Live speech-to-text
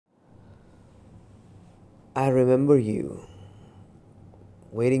I remember you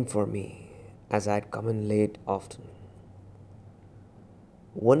waiting for me as I'd come in late often.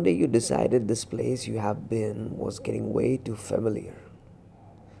 One day you decided this place you have been was getting way too familiar.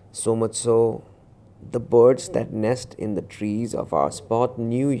 So much so, the birds that nest in the trees of our spot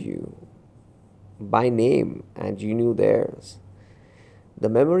knew you by name and you knew theirs. The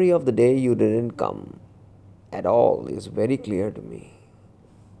memory of the day you didn't come at all is very clear to me.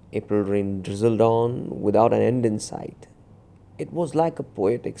 April rain drizzled on without an end in sight. It was like a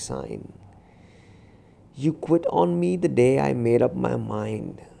poetic sign. You quit on me the day I made up my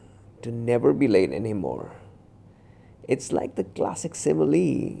mind to never be late anymore. It's like the classic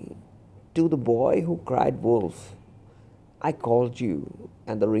simile to the boy who cried wolf. I called you,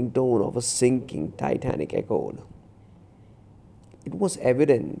 and the ringtone of a sinking Titanic echoed. It was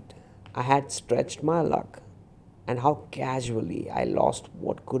evident I had stretched my luck and how casually I lost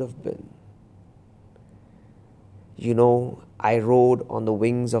what could have been. I rode on the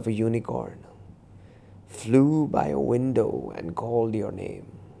wings of a unicorn, flew by a window, and called your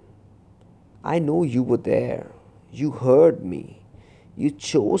name. I know you were there. You heard me. You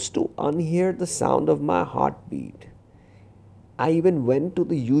chose to unhear the sound of my heartbeat. I even went to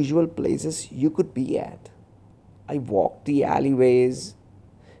the usual places you could be at. I walked the alleyways,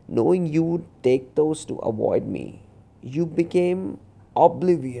 knowing you would take those to avoid me. You became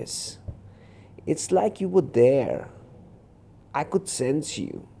oblivious. It's like you were there. I could sense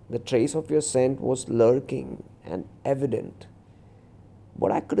you. The trace of your scent was lurking and evident,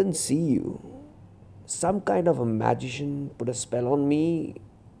 but I couldn't see you. Some kind of a magician put a spell on me,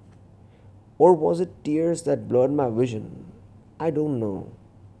 or was it tears that blurred my vision? I don't know.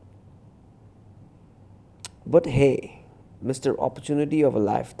 But hey, Mr. Opportunity of a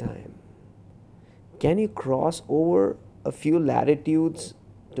Lifetime, can you cross over a few latitudes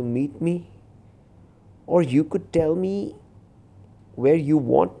to meet me? Or you could tell me where you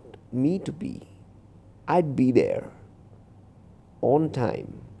want me to be. I'd be there on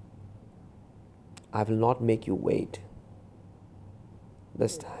time. I will not make you wait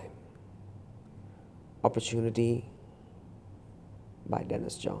this time. Opportunity by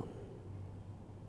Dennis John.